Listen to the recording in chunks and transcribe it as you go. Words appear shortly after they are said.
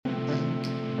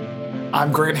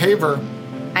I'm Grant Haver.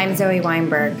 I'm Zoe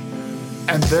Weinberg.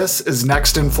 And this is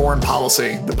Next in Foreign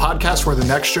Policy, the podcast where the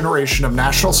next generation of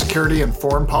national security and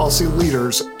foreign policy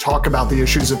leaders talk about the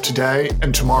issues of today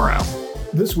and tomorrow.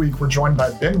 This week, we're joined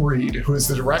by Ben Reed, who is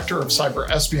the Director of Cyber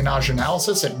Espionage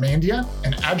Analysis at Mandiant,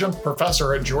 an adjunct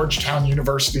professor at Georgetown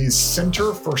University's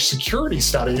Center for Security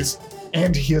Studies,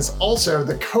 and he is also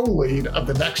the co-lead of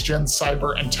the Next Gen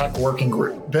Cyber and Tech Working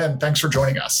Group. Ben, thanks for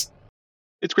joining us.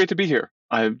 It's great to be here.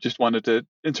 I just wanted to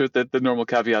insert the normal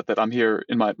caveat that I'm here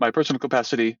in my personal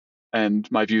capacity and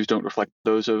my views don't reflect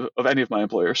those of any of my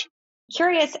employers.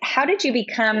 Curious, how did you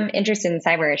become interested in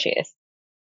cyber issues?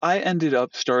 I ended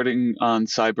up starting on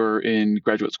cyber in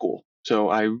graduate school. So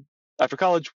after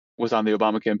college, was on the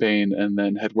Obama campaign and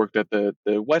then had worked at the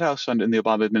White House in the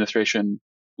Obama administration,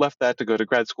 left that to go to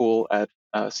grad school at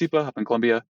SIPA up in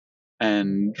Columbia.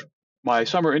 And my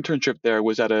summer internship there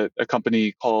was at a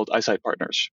company called Eyesight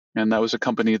Partners. And that was a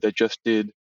company that just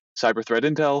did cyber threat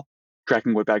intel,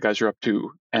 tracking what bad guys are up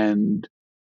to, and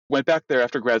went back there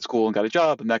after grad school and got a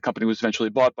job. And that company was eventually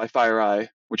bought by FireEye,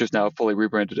 which is now fully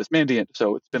rebranded as Mandiant.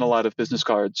 So it's been a lot of business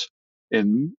cards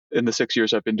in the 6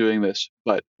 years I've been doing this,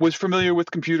 but was familiar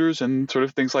with computers and sort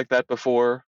of things like that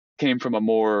before, came from a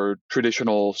more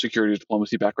traditional security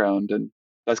diplomacy background. And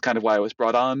that's kind of why I was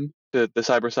brought on to the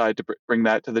cyber side to bring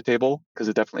that to the table, because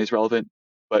it definitely is relevant.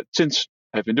 But since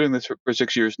I've been doing this for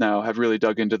 6 years now, have really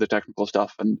dug into the technical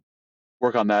stuff and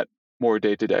work on that more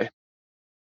day to day.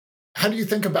 How do you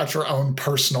think about your own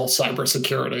personal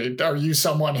cybersecurity? Are you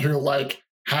someone who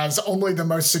has only the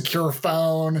most secure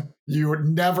phone? You would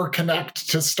never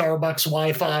connect to Starbucks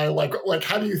Wi-Fi? Like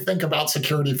how do you think about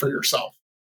security for yourself?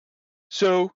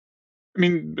 So,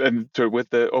 and sort of with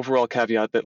the overall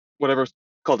caveat that whatever's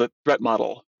called a threat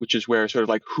model, which is where sort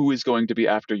of who is going to be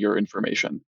after your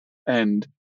information. And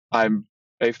I'm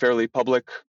a fairly public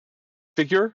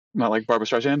figure, not like Barbra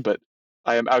Streisand, but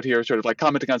I am out here sort of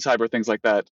commenting on cyber, things like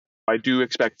that. I do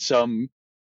expect some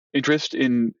interest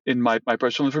in my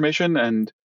personal information.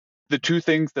 And the two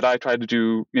things that I try to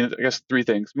do, I guess three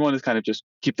things. One is kind of just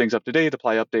keep things up to date,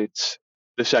 apply updates.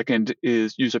 The second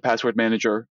is use a password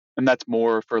manager. And that's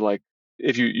more for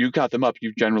if you count them up,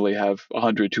 you generally have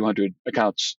 100, 200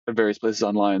 accounts at various places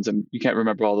online, and you can't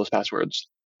remember all those passwords.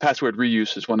 Password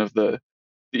reuse is one of the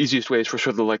easiest ways for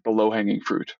sort of the low-hanging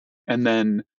fruit. And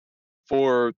then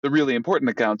for the really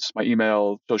important accounts, my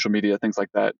email, social media, things like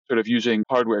that, sort of using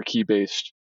hardware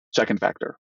key-based second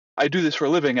factor. I do this for a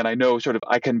living, and I know sort of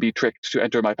I can be tricked to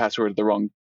enter my password at the wrong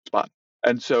spot.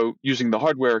 And so using the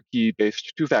hardware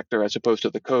key-based two-factor as opposed to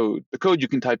the code you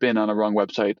can type in on a wrong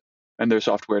website, and there's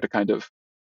software to kind of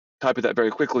type that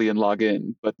very quickly and log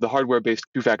in. But the hardware-based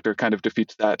two-factor kind of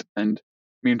defeats that and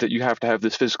means that you have to have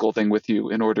this physical thing with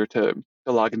you in order to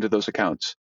log into those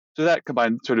accounts. So that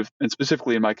combined sort of, and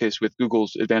specifically in my case with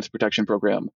Google's Advanced Protection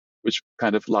Program, which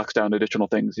kind of locks down additional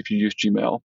things if you use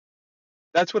Gmail.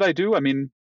 That's what I do.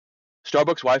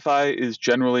 Starbucks Wi-Fi is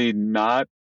generally not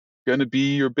going to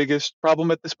be your biggest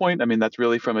problem at this point. That's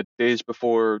really from days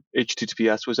before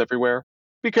HTTPS was everywhere.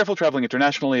 Be careful traveling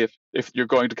internationally if you're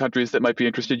going to countries that might be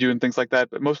interested in you and things like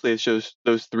that. But mostly it's just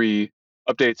those three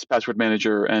updates, password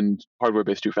manager, and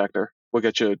hardware-based two-factor will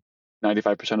get you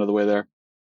 95% of the way there.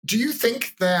 Do you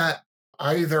think that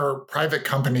either private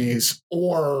companies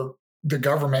or the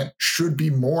government should be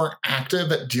more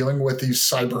active at dealing with these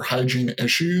cyber hygiene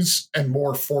issues and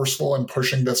more forceful in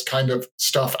pushing this kind of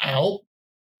stuff out?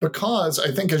 Because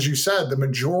I think, as you said, the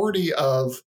majority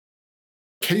of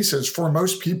cases for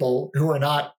most people who are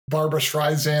not Barbra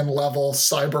Streisand level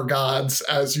cyber gods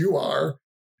as you are,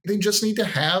 they just need to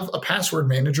have a password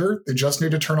manager. They just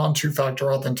need to turn on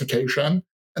two-factor authentication,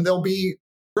 and they'll be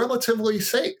relatively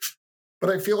safe. But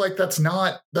I feel like that's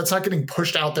not getting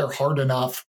pushed out there hard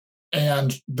enough,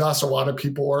 and thus a lot of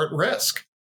people are at risk.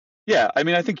 Yeah,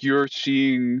 I think you're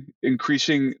seeing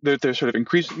increasing, they're sort of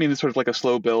increasing, it's sort of like a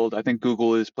slow build. I think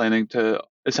Google is planning to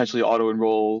essentially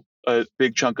auto-enroll a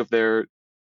big chunk of their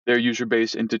user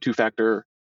base into two-factor.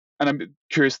 And I'm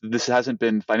curious that this hasn't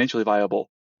been financially viable,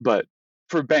 but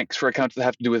for banks, for accounts that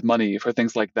have to do with money, for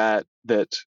things like that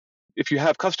if you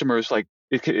have customers,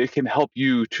 it can help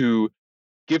you to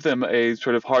give them a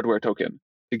sort of hardware token,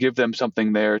 to give them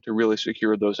something there to really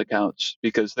secure those accounts.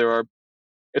 Because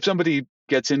if somebody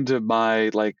gets into my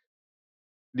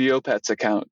Neopets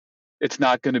account, it's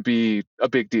not going to be a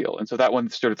big deal. And so that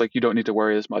one's sort of you don't need to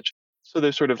worry as much. So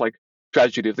there's sort of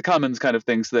tragedy of the commons kind of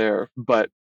things there. But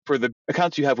for the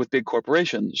accounts you have with big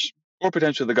corporations or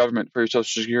potentially the government for your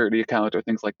social security account or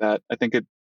things like that, I think it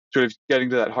sort of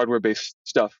getting to that hardware-based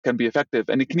stuff can be effective.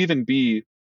 And it can even be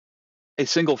a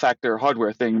single factor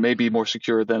hardware thing may be more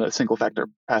secure than a single factor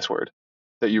password.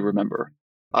 that you remember.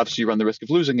 Obviously, you run the risk of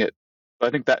losing it, but I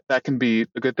think that can be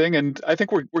a good thing. And I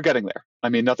think we're getting there. I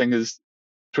mean, nothing is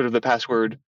sort of the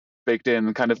password baked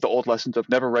in, kind of the old lessons of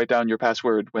never write down your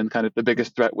password when kind of the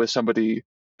biggest threat was somebody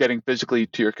getting physically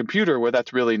to your computer, where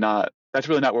that's really not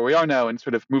where we are now, and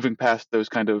sort of moving past those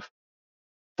kind of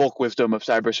folk wisdom of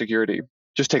cybersecurity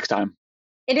just takes time.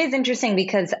 It is interesting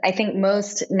because I think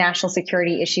most national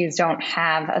security issues don't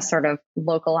have a sort of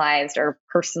localized or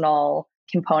personal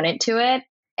component to it.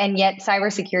 And yet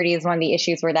cybersecurity is one of the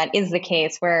issues where that is the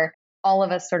case, where all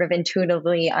of us sort of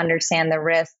intuitively understand the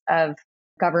risk of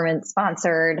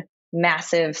government-sponsored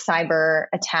massive cyber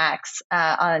attacks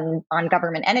on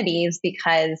government entities,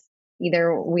 because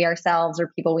either we ourselves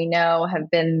or people we know have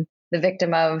been the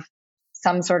victim of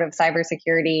some sort of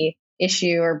cybersecurity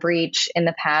issue or breach in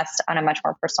the past on a much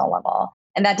more personal level.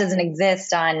 And that doesn't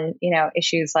exist on,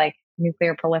 issues like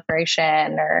nuclear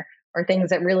proliferation or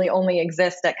things that really only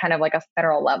exist at kind of like a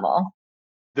federal level.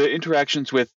 The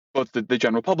interactions with both the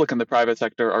general public and the private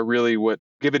sector are really what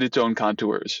give it its own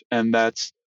contours. And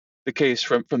that's the case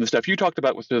from the stuff you talked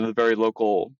about with the very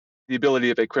local, the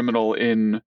ability of a criminal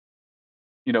in,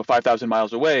 5,000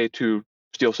 miles away to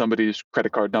steal somebody's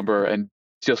credit card number and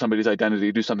steal somebody's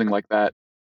identity, do something like that,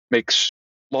 makes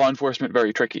law enforcement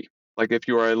very tricky. Like if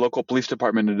you are a local police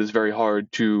department, it is very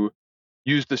hard to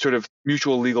use the sort of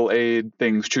mutual legal aid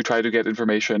things to try to get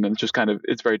information. And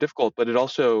it's very difficult. But it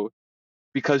also,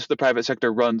 because the private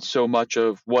sector runs so much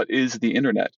of what is the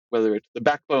internet, whether it's the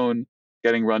backbone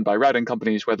getting run by routing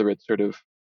companies, whether it's sort of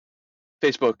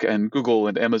Facebook and Google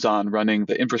and Amazon running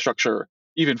the infrastructure,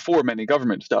 even for many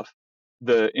government stuff,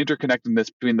 the interconnectedness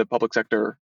between the public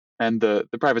sector and the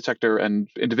private sector and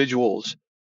individuals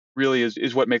really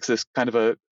is what makes this kind of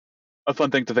a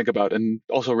fun thing to think about, and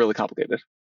also really complicated.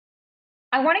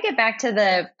 I want to get back to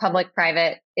the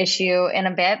public-private issue in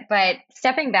a bit, but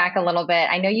stepping back a little bit,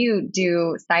 I know you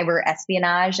do cyber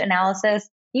espionage analysis.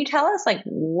 Can you tell us,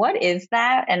 what is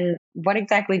that and what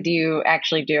exactly do you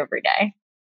actually do every day?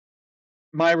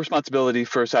 My responsibility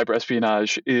for cyber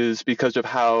espionage is because of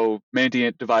how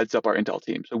Mandiant divides up our intel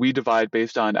team. So we divide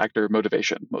based on actor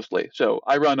motivation mostly. So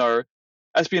I run our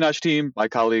espionage team. My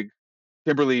colleague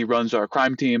Kimberly runs our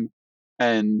crime team.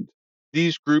 And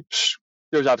these groups,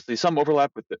 there's obviously some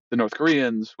overlap with the North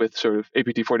Koreans, with sort of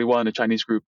APT41, a Chinese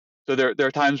group. So there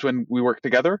are times when we work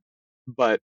together,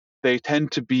 but they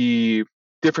tend to be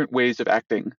different ways of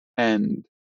acting. And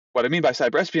what I mean by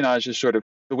cyber espionage is sort of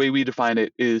the way we define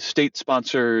it is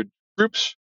state-sponsored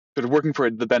groups sort of working for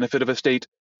the benefit of a state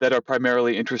that are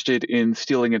primarily interested in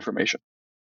stealing information.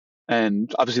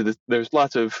 And obviously there's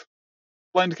lots of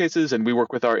blind cases, and we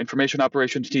work with our information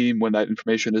operations team when that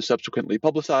information is subsequently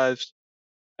publicized.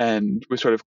 And we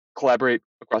sort of collaborate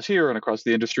across here and across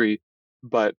the industry.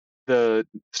 But the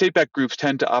state-backed groups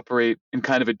tend to operate in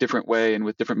kind of a different way and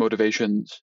with different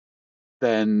motivations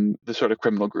than the sort of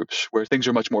criminal groups, where things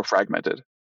are much more fragmented.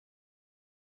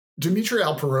 Dmitry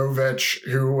Alperovitch,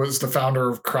 who was the founder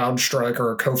of CrowdStrike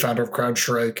or a co-founder of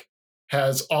CrowdStrike,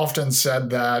 has often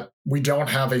said that we don't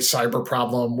have a cyber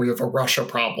problem, we have a Russia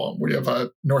problem, we have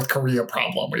a North Korea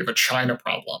problem, we have a China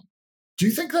problem. Do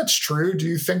you think that's true? Do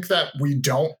you think that we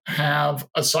don't have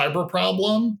a cyber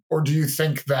problem? Or do you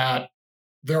think that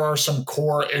there are some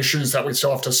core issues that we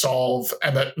still have to solve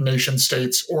and that nation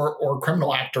states or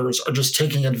criminal actors are just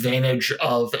taking advantage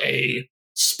of a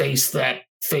space that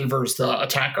favors the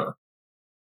attacker?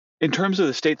 In terms of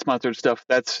the state-sponsored stuff,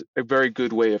 that's a very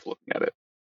good way of looking at it,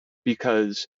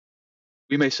 because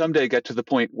we may someday get to the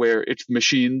point where it's the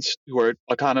machines who are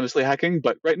autonomously hacking,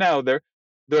 but right now there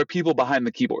are people behind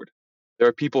the keyboard. There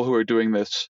are people who are doing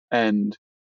this, and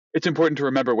it's important to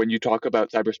remember when you talk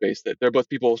about cyberspace that they're both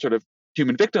people, sort of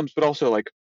human victims, but also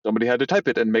like somebody had to type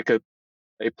it and make a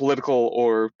political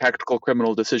or tactical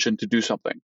criminal decision to do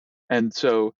something. And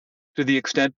so to the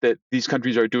extent that these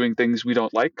countries are doing things we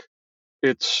don't like,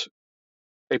 it's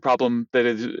a problem that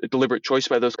is a deliberate choice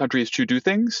by those countries to do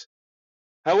things.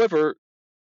 However,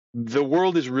 the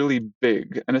world is really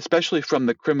big, and especially from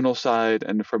the criminal side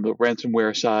and from the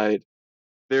ransomware side,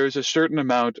 there's a certain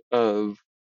amount of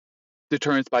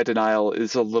deterrence by denial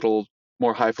is a little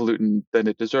more highfalutin than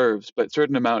it deserves, but a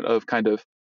certain amount of kind of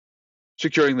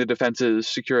securing the defenses,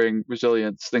 securing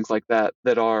resilience, things like that,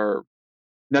 that are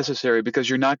necessary, because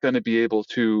you're not going to be able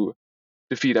to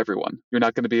defeat everyone. You're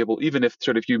not going to be able, even if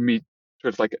sort of you meet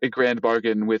sort of like a grand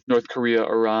bargain with North Korea,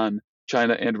 Iran,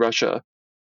 China, and Russia.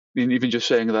 I mean, even just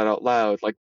saying that out loud,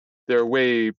 like there are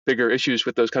way bigger issues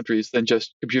with those countries than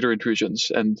just computer intrusions,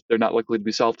 and they're not likely to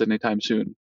be solved anytime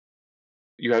soon.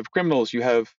 You have criminals, you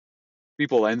have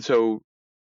people, and so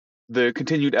the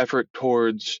continued effort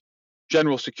towards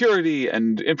general security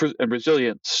and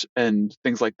resilience and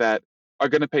things like that are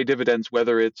going to pay dividends,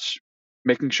 whether it's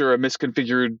making sure a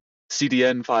misconfigured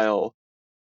CDN file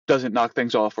doesn't knock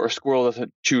things off or a squirrel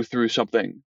doesn't chew through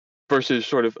something versus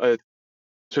sort of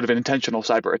an intentional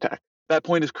cyber attack. That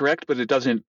point is correct, but it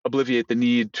doesn't obviate the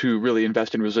need to really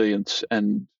invest in resilience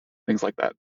and things like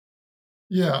that.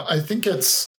 Yeah, I think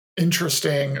it's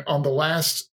interesting. On the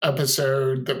last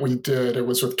episode that we did, it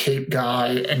was with Kate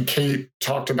Guy, and Kate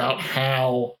talked about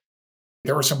how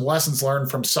there were some lessons learned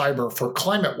from cyber for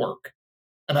climate work.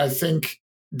 And I think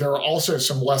there are also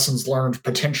some lessons learned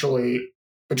potentially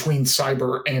between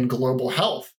cyber and global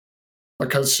health,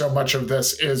 because so much of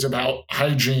this is about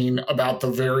hygiene, about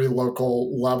the very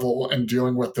local level and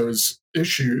dealing with those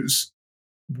issues.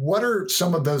 What are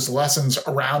some of those lessons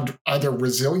around either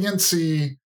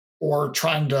resiliency or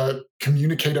trying to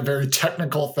communicate a very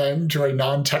technical thing to a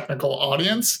non-technical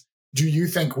audience? Do you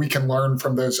think we can learn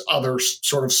from those other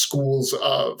sort of schools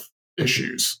of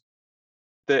issues?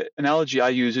 The analogy I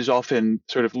use is often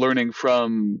sort of learning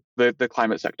from the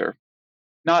climate sector,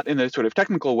 not in a sort of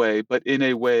technical way, but in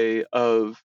a way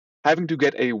of having to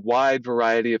get a wide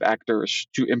variety of actors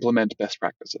to implement best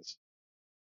practices.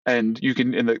 And you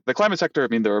can, in the climate sector, I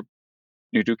mean,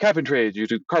 you do cap and trade, you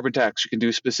do carbon tax, you can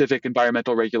do specific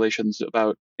environmental regulations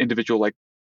about individual, like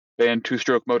ban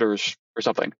two-stroke motors or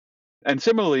something. And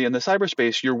similarly, in the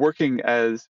cyberspace, you're working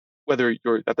as, whether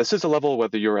you're at the CISA level,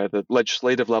 whether you're at the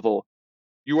legislative level,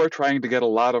 you are trying to get a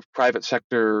lot of private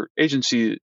sector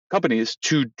agency companies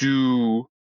to do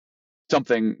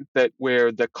something that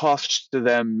where the costs to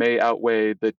them may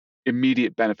outweigh the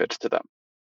immediate benefits to them,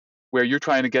 where you're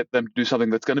trying to get them to do something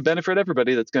that's going to benefit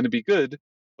everybody, that's going to be good,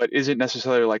 but isn't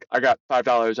necessarily like, I got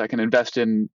 $5 I can invest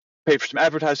in, pay for some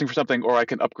advertising for something, or I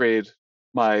can upgrade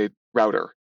my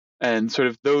router. And sort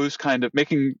of those kind of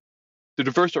making the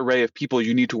diverse array of people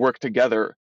you need to work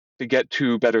together to get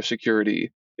to better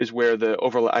security is where the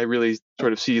overlap, I really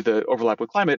sort of see the overlap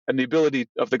with climate and the ability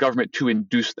of the government to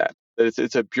induce that.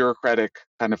 It's a bureaucratic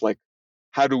kind of like,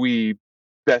 how do we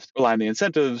best align the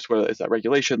incentives? Whether is that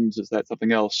regulations? Is that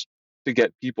something else to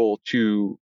get people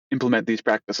to implement these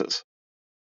practices?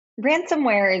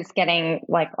 Ransomware is getting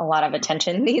like a lot of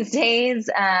attention these days.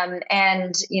 And,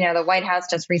 the White House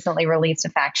just recently released a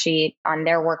fact sheet on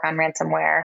their work on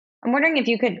ransomware. I'm wondering if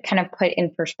you could kind of put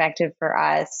in perspective for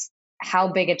us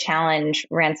how big a challenge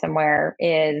ransomware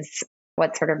is,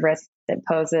 what sort of risks it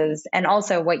poses, and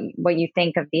also what you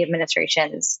think of the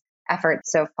administration's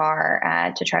efforts so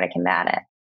far to try to combat it.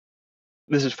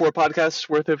 This is 4 podcasts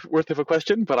worth of a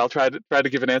question, but I'll try to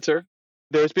give an answer.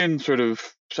 There's been sort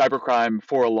of cybercrime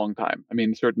for a long time. I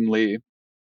mean, certainly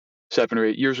 7 or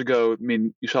 8 years ago, I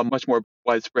mean, you saw much more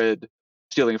widespread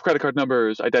stealing of credit card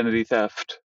numbers, identity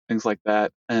theft, things like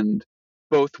that. And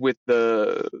both with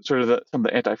the sort of some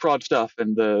of the anti-fraud stuff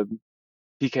and the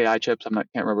PKI chips, can't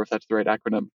remember if that's the right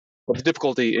acronym, but the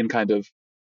difficulty in kind of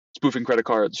spoofing credit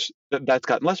cards, that's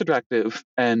gotten less attractive.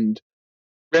 And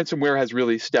ransomware has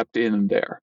really stepped in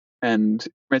there. And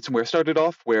ransomware started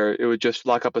off where it would just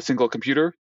lock up a single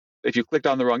computer. If you clicked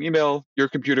on the wrong email, your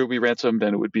computer would be ransomed,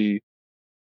 and it would be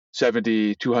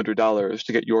 $70, $200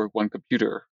 to get your one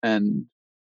computer. And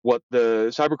what the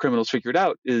cyber criminals figured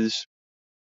out is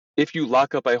if you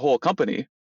lock up a whole company,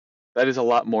 that is a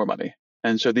lot more money.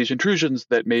 And so these intrusions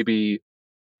that maybe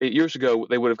 8 years ago,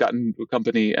 they would have gotten to a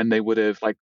company and they would have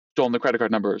like stolen the credit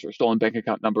card numbers or stolen bank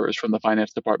account numbers from the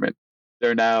finance department.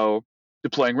 They're now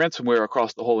deploying ransomware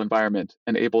across the whole environment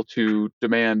and able to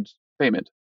demand payment.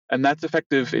 And that's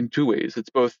effective in 2 ways. It's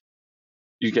both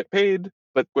you get paid,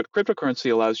 but what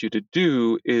cryptocurrency allows you to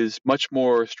do is much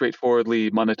more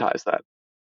straightforwardly monetize that.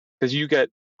 Because you get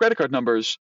credit card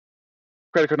numbers.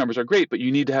 Credit card numbers are great, but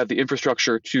you need to have the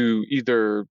infrastructure to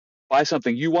either buy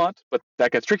something you want, but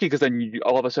that gets tricky because then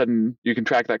all of a sudden you can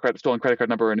track that stolen credit card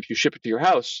number, and if you ship it to your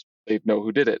house, they know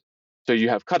who did it. So you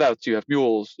have cutouts, you have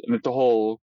mules, and it's a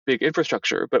whole big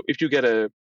infrastructure. But if you get a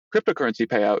cryptocurrency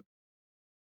payout,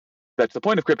 that's the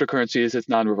point of cryptocurrency, is it's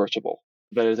non-reversible.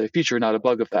 That is a feature, not a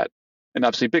bug of that. And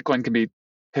obviously Bitcoin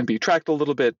can be tracked a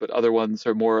little bit, but other ones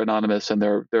are more anonymous, and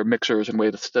they're mixers and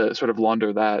ways to sort of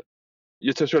launder that.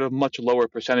 It's a sort of much lower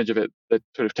percentage of it that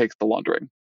sort of takes the laundering.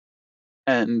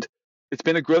 And it's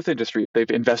been a growth industry. They've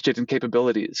invested in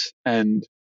capabilities, and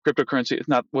cryptocurrency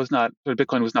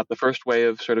Bitcoin was not the first way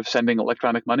of sort of sending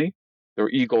electronic money. There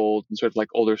were e-gold and sort of like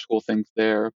older school things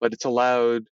there, but it's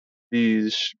allowed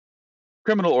these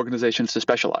criminal organizations to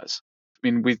specialize. I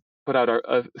mean, we put out our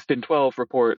FIN12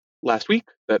 report last week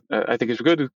that I think is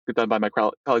good, done by my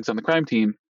colleagues on the crime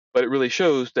team, but it really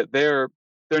shows that they're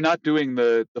not doing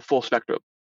the full spectrum.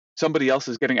 somebody else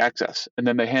is getting access, and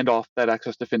then they hand off that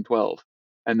access to Fin12.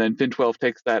 And then Fin12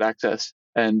 takes that access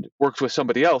and works with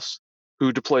somebody else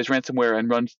who deploys ransomware and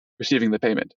runs receiving the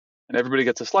payment. And everybody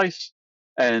gets a slice,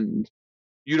 and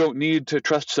you don't need to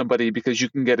trust somebody because you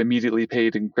can get immediately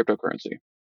paid in cryptocurrency.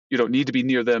 You don't need to be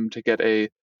near them to get a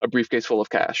briefcase full of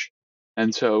cash.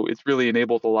 And so it's really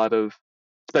enabled a lot of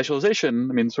specialization.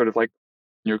 I mean, sort of like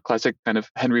your classic kind of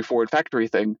Henry Ford factory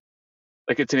thing.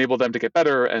 Like, it's enabled them to get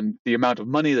better, and the amount of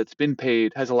money that's been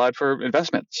paid has allowed for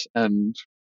investments and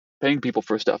paying people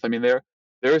for stuff. I mean, they're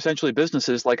essentially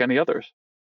businesses like any others.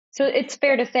 So it's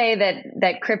fair to say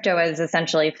that crypto has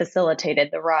essentially facilitated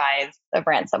the rise of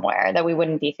ransomware, that we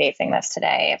wouldn't be facing this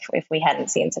today if we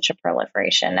hadn't seen such a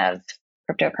proliferation of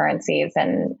cryptocurrencies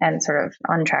and sort of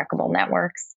untrackable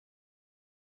networks.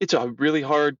 It's a really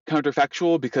hard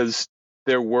counterfactual because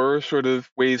there were sort of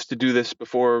ways to do this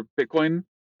before Bitcoin,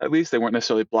 at least. They weren't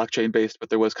necessarily blockchain based, but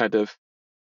there was kind of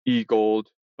e-gold.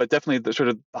 But definitely the sort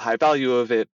of the high value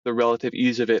of it, the relative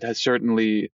ease of it, has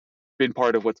certainly been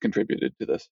part of what's contributed to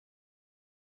this.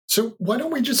 So why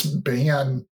don't we just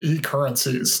ban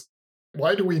e-currencies?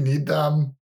 Why do we need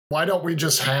them? Why don't we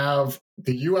just have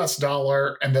the US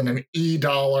dollar and then an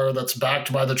e-dollar that's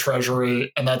backed by the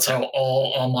Treasury, and that's how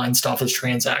all online stuff is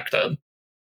transacted?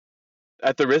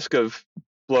 At the risk of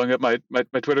blowing up my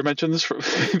Twitter mentions for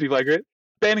people like it,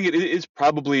 banning it is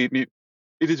probably, it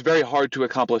is very hard to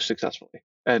accomplish successfully.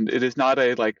 And it is not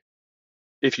a, like,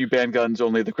 if you ban guns,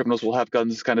 only the criminals will have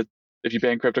guns kind of, if you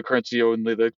ban cryptocurrency,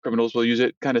 only the criminals will use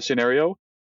it kind of scenario.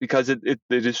 Because it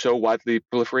is so widely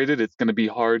proliferated, it's going to be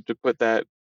hard to put that,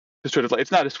 to sort of, like,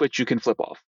 it's not a switch you can flip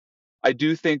off. I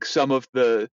do think some of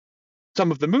the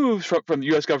moves from the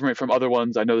U.S. government, from other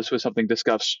ones, I know this was something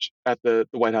discussed at the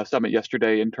White House summit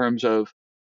yesterday, in terms of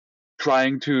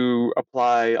trying to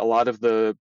apply a lot of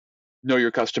the know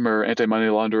your customer anti-money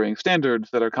laundering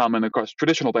standards that are common across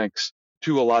traditional banks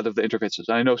to a lot of the interfaces.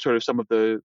 And I know sort of some of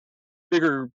the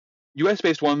bigger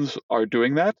US-based ones are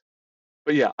doing that.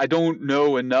 But yeah, I don't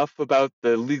know enough about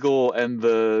the legal and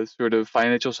the sort of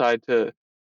financial side to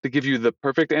give you the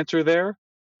perfect answer there.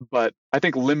 But I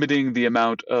think limiting the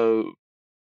amount of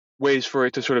ways for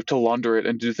it to sort of to launder it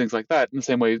and do things like that in the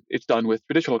same way it's done with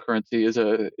traditional currency is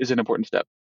an important step.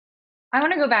 I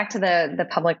want to go back to the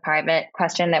public-private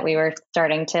question that we were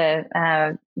starting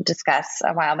to discuss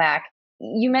a while back.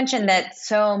 You mentioned that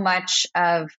so much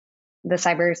of the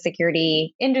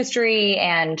cybersecurity industry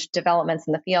and developments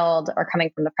in the field are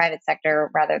coming from the private sector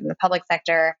rather than the public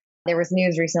sector. There was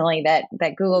news recently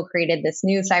that Google created this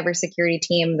new cybersecurity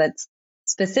team that's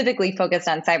specifically focused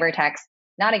on cyber attacks,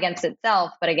 not against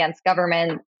itself, but against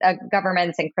governments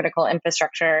and critical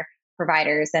infrastructure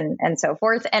providers and so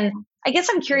forth. And I guess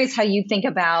I'm curious how you think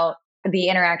about the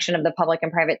interaction of the public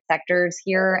and private sectors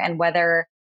here, and whether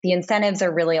the incentives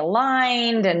are really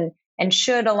aligned, and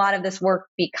should a lot of this work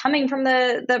be coming from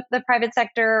the private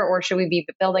sector, or should we be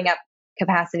building up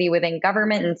capacity within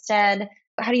government instead?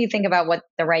 How do you think about what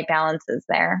the right balance is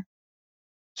there?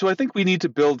 So I think we need to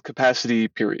build capacity,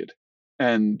 period.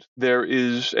 And there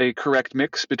is a correct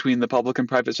mix between the public and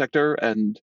private sector,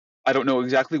 and I don't know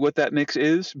exactly what that mix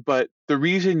is, but the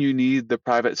reason you need the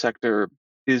private sector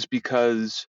is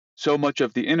because so much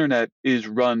of the internet is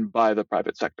run by the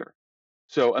private sector.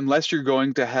 So unless you're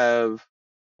going to have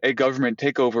a government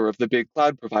takeover of the big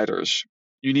cloud providers,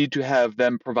 you need to have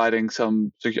them providing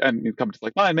some, and companies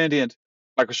like mine, Mandiant,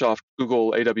 Microsoft,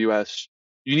 Google, AWS,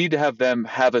 you need to have them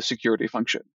have a security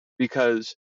function,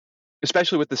 because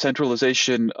especially with the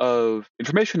centralization of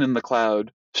information in the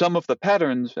cloud, some of the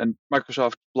patterns, and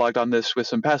Microsoft blogged on this with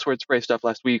some password spray stuff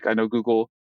last week. I know Google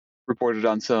reported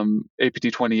on some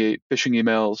APT28 phishing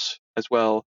emails as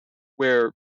well,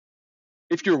 where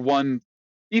if you're one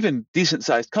even decent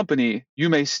sized company, you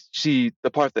may see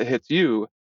the part that hits you.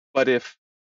 But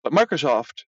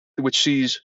Microsoft, which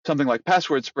sees something like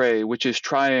password spray, which is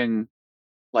trying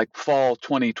like fall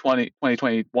 2020,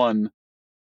 2021,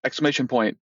 exclamation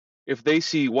point, if they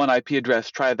see one IP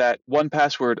address, try that one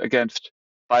password against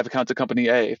 5 accounts of company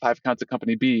A, 5 accounts of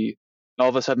company B, and all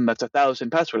of a sudden that's 1,000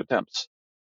 password attempts.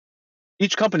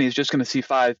 Each company is just going to see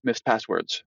 5 missed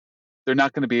passwords. They're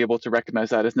not going to be able to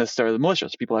recognize that as necessarily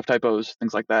malicious. People have typos,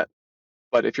 things like that.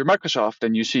 But if you're Microsoft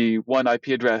and you see one IP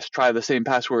address try the same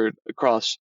password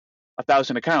across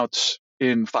 1,000 accounts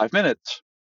in 5 minutes,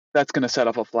 that's going to set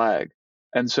off a flag.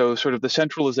 And so sort of the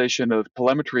centralization of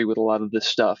telemetry with a lot of this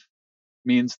stuff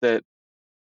means that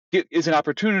it is an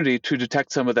opportunity to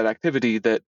detect some of that activity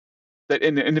that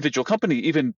in an individual company,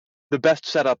 even the best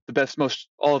setup,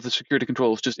 all of the security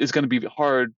controls just is going to be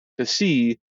hard to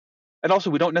see. And also,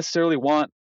 we don't necessarily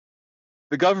want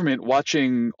the government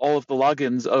watching all of the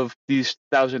logins of these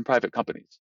 1,000 private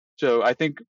companies. So I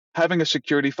think having a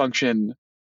security function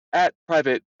at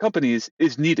private companies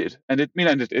is needed. And it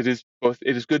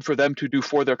is good for them to do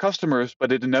for their customers,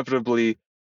 but it inevitably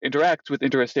interacts with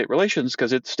interstate relations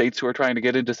because it's states who are trying to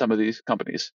get into some of these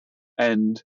companies.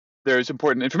 And there's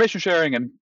important information sharing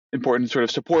and important sort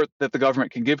of support that the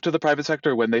government can give to the private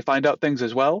sector when they find out things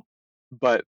as well.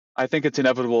 But I think it's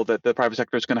inevitable that the private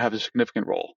sector is going to have a significant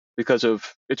role because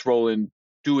of its role in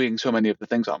doing so many of the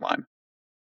things online.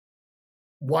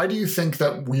 Why do you think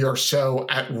that we are so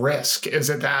at risk? Is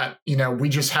it that, we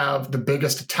just have the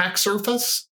biggest attack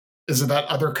surface? Is it that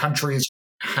other countries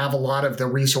have a lot of the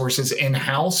resources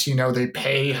in-house? They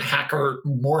pay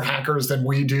more hackers than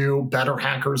we do, better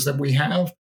hackers than we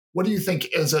have. What do you think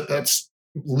is it that's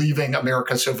leaving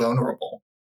America so vulnerable?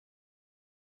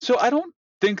 So I don't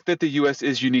think that the US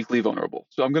is uniquely vulnerable.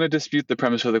 So I'm going to dispute the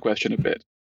premise of the question a bit.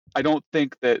 I don't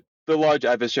think that the large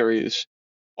adversaries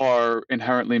are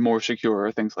inherently more secure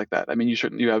or things like that. I mean,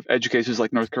 you have edge cases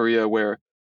like North Korea where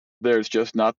there's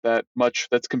just not that much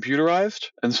that's computerized.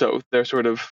 And so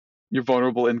you're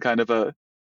vulnerable in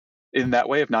in that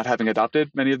way of not having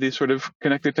adopted many of these sort of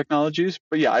connected technologies.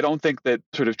 But yeah, I don't think that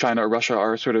sort of China or Russia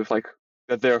are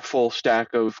that their full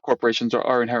stack of corporations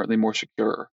are inherently more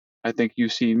secure. I think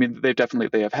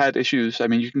they have had issues. I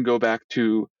mean, you can go back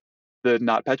to the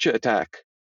NotPetya attack,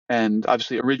 and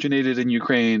obviously originated in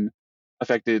Ukraine,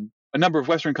 affected a number of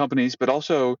Western companies, but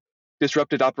also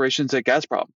disrupted operations at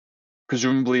Gazprom,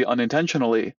 presumably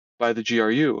unintentionally by the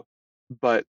GRU.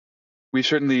 But we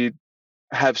certainly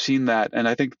have seen that. And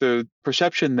I think the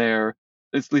perception there,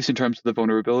 at least in terms of the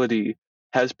vulnerability,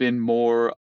 has been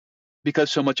more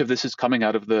because so much of this is coming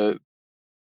out of the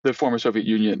former Soviet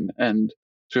Union and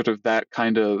sort of that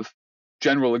kind of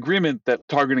general agreement that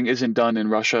targeting isn't done in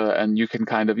Russia and you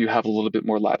have a little bit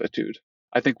more latitude.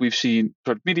 I think we've seen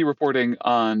sort of media reporting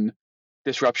on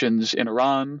disruptions in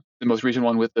Iran, the most recent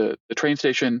one with the train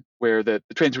station where the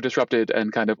trains were disrupted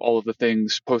and kind of all of the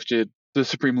things posted the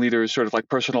supreme leader's sort of like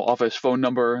personal office phone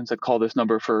number and said, call this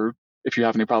number for if you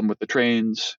have any problem with the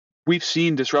trains. We've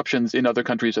seen disruptions in other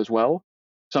countries as well,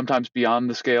 sometimes beyond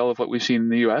the scale of what we've seen in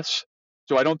the US.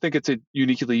 So I don't think it's a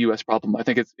uniquely US problem. I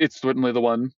think it's certainly the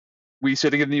one we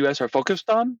sitting in the US are focused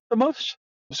on the most.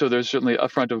 So there's certainly a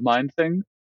front of mind thing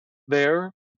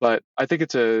there, but I think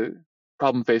it's a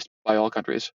problem faced by all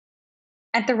countries.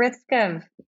 At the risk of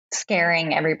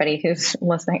scaring everybody who's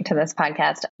listening to this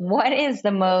podcast, what is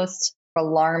the most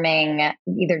alarming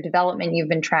either development you've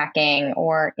been tracking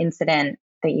or incident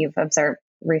that you've observed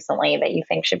recently that you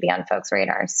think should be on folks'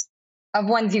 radars? Of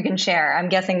ones you can share. I'm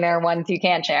guessing there are ones you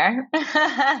can't share.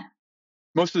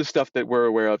 Most of the stuff that we're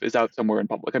aware of is out somewhere in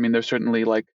public. I mean, there's certainly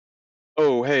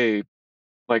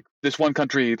this one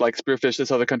country spearfished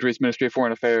this other country's Ministry of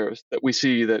Foreign Affairs that we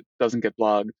see that doesn't get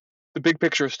blogged. The big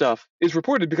picture stuff is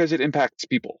reported because it impacts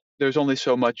people. There's only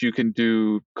so much you can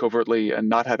do covertly and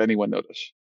not have anyone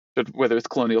notice. But whether it's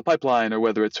Colonial Pipeline or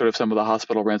whether it's sort of some of the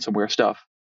hospital ransomware stuff,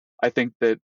 I think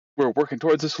that we're working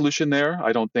towards a solution there.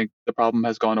 I don't think the problem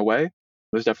has gone away.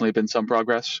 There's definitely been some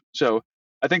progress. So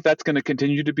I think that's going to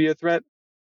continue to be a threat.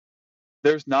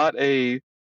 There's not a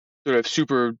sort of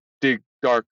super big,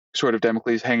 dark sort of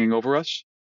Damocles hanging over us.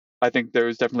 I think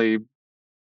there's definitely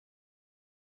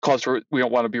cause for, we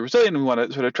don't want to be resilient. We want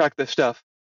to sort of track this stuff.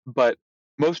 But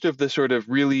most of the sort of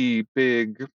really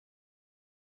big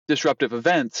disruptive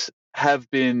events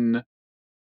have been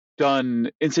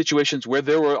done in situations where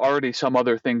there were already some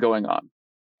other thing going on.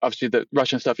 Obviously, the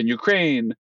Russian stuff in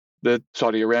Ukraine, the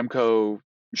Saudi Aramco,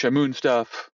 Shamoon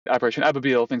stuff, Operation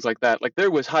Ababil, things like that.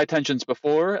 There was high tensions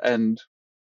before. And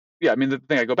yeah, I mean, the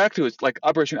thing I go back to is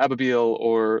Operation Ababil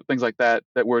or things like that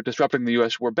were disrupting the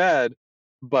US were bad,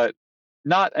 but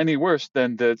not any worse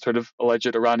than the sort of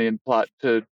alleged Iranian plot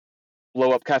to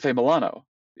blow up Cafe Milano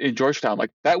in Georgetown.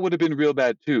 That would have been real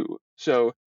bad too.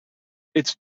 So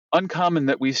it's uncommon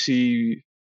that we see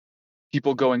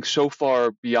people going so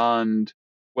far beyond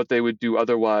what they would do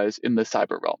otherwise in the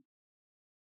cyber realm.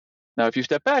 Now, if you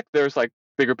step back, there's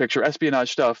bigger picture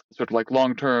espionage stuff, sort of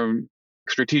long-term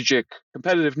strategic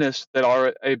competitiveness that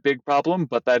are a big problem,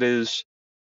 but that's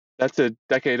a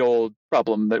decade-old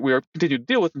problem that we are continue to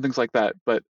deal with and things like that.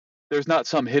 But there's not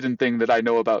some hidden thing that I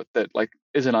know about that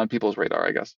isn't on people's radar,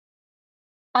 I guess.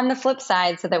 On the flip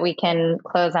side, so that we can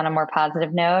close on a more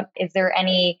positive note, is there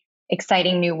any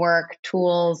exciting new work,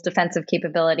 tools, defensive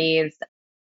capabilities,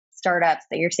 startups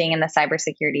that you're seeing in the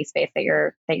cybersecurity space that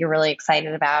you're really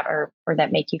excited about or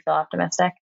that make you feel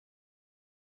optimistic?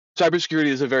 Cybersecurity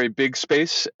is a very big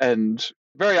space, and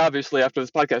very obviously after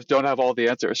this podcast, don't have all the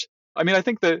answers. I mean, I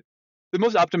think that the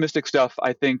most optimistic stuff,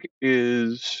 I think,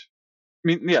 is,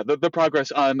 the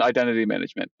progress on identity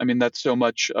management. I mean, that's so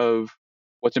much of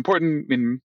what's important. I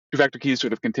mean, two-factor keys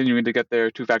sort of continuing to get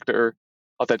there, two-factor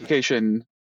authentication.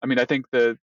 I mean, I think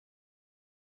the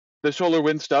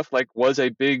SolarWinds stuff was a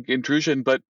big intrusion,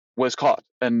 but was caught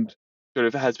and sort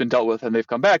of has been dealt with, and they've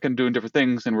come back and doing different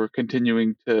things, and we're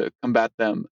continuing to combat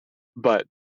them. But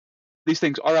these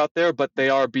things are out there, but they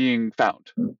are being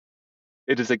found.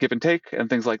 It is a give and take and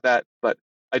things like that. But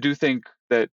I do think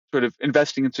that sort of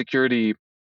investing in security,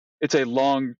 it's a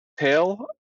long tail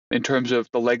in terms of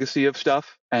the legacy of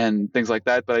stuff and things like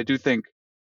that. But I do think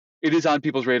it is on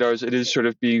people's radars. It is sort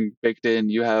of being baked in.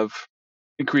 You have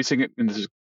increasing it, and this is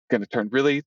going to turn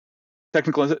really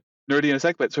technical and nerdy in a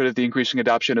sec, but sort of the increasing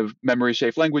adoption of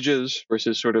memory-safe languages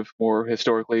versus sort of more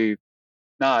historically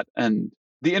not. And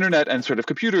the internet and sort of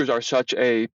computers are such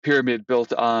a pyramid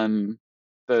built on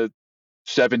the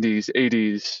 70s,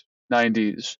 80s,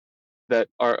 90s that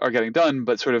are getting done,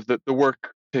 but sort of the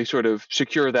work to sort of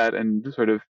secure that and sort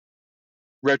of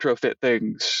retrofit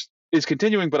things is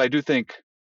continuing. But I do think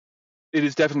it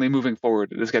is definitely moving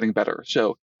forward. It is getting better.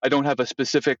 So I don't have a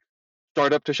specific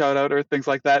startup to shout out or things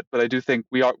like that, but I do think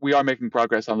we are making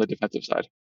progress on the defensive side.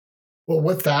 Well,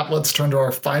 with that, let's turn to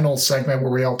our final segment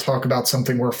where we all talk about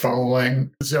something we're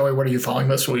following. Zoe, what are you following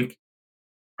this week?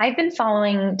 I've been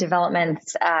following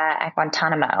developments at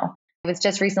Guantanamo. It was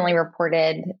just recently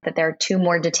reported that there are 2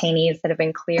 more detainees that have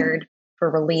been cleared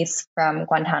for release from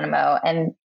Guantanamo.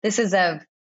 And this is of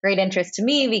great interest to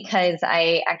me because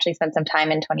I actually spent some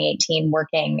time in 2018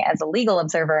 working as a legal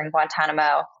observer in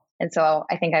Guantanamo. And so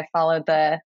I think I followed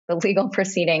the legal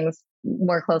proceedings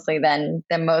more closely than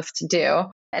most do.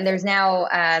 And there's now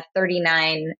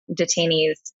 39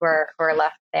 detainees who are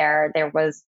left there. There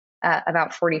was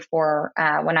about 44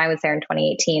 when I was there in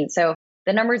 2018. So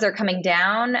the numbers are coming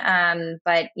down,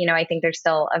 but I think there's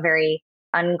still a very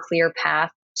unclear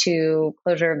path to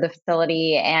closure of the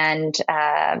facility, and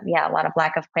a lot of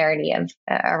lack of clarity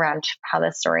around how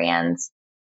this story ends.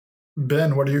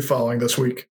 Ben, what are you following this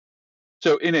week?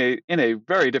 So in a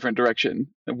very different direction,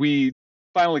 we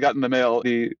finally got in the mail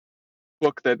the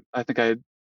book that I think I had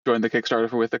joined the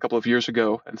Kickstarter with a couple of years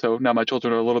ago, and so now my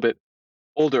children are a little bit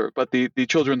older. But the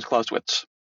children's Clausewitz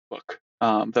book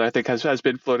that I think has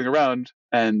been floating around,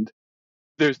 and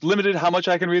there's limited how much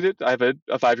I can read it. I have a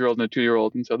 5-year-old and a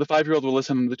 2-year-old, and so the 5-year-old will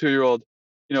listen. The 2-year-old,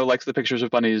 likes the pictures of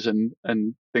bunnies and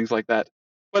things like that.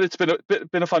 But it's been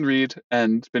a fun read,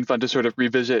 and been fun to sort of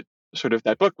revisit sort of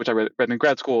that book, which I read in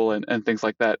grad school and things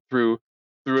like that through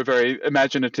a very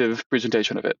imaginative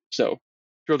presentation of it. So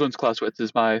children's Clausewitz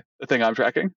is the thing I'm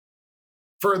tracking.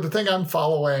 For the thing I'm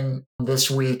following this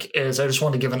week is I just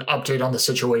want to give an update on the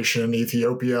situation in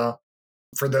Ethiopia.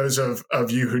 For those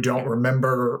of you who don't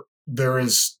remember, there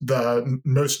is the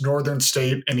most northern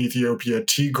state in Ethiopia,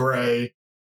 Tigray,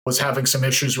 was having some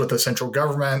issues with the central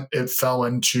government. It fell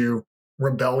into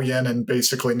rebellion and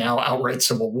basically now outright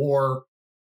civil war.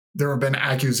 There have been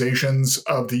accusations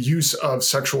of the use of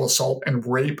sexual assault and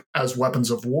rape as weapons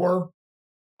of war.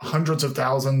 Hundreds of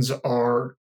thousands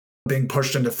are being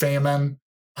pushed into famine.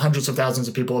 Hundreds of thousands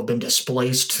of people have been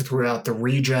displaced throughout the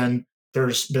region.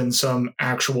 There's been some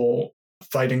actual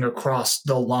fighting across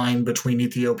the line between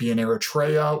Ethiopia and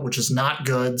Eritrea, which is not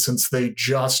good since they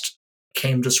just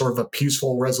came to sort of a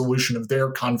peaceful resolution of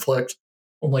their conflict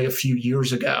only a few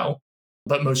years ago.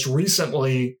 But most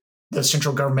recently, the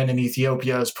central government in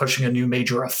Ethiopia is pushing a new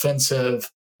major offensive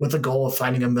with the goal of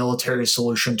finding a military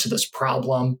solution to this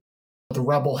problem. The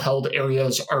rebel-held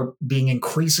areas are being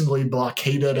increasingly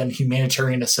blockaded, and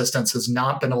humanitarian assistance has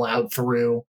not been allowed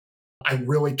through. I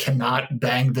really cannot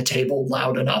bang the table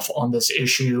loud enough on this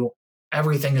issue.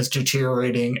 Everything is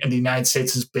deteriorating, and the United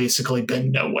States has basically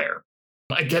been nowhere.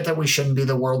 I get that we shouldn't be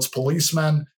the world's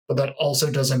policemen, but that also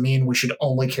doesn't mean we should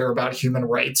only care about human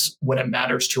rights when it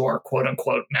matters to our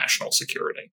quote-unquote national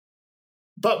security.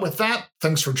 But with that,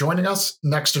 thanks for joining us.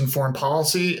 Next in Foreign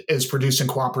Policy is produced in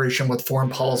cooperation with Foreign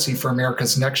Policy for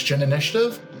America's Next Gen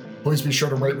initiative. Please be sure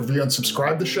to rate, review, and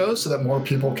subscribe to the show so that more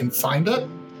people can find it.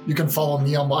 You can follow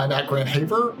me online at Grant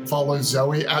Haver, follow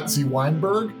Zoe at Z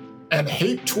Weinberg, and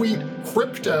hate tweet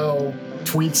crypto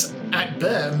tweets at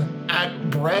Ben at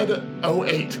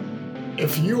Bread08.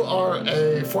 If you are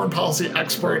a foreign policy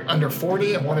expert under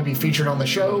 40 and want to be featured on the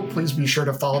show, please be sure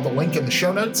to follow the link in the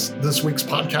show notes. This week's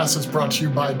podcast is brought to you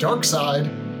by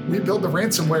DarkSide. We build the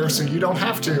ransomware so you don't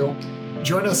have to.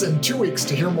 Join us in 2 weeks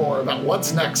to hear more about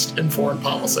what's next in foreign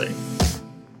policy.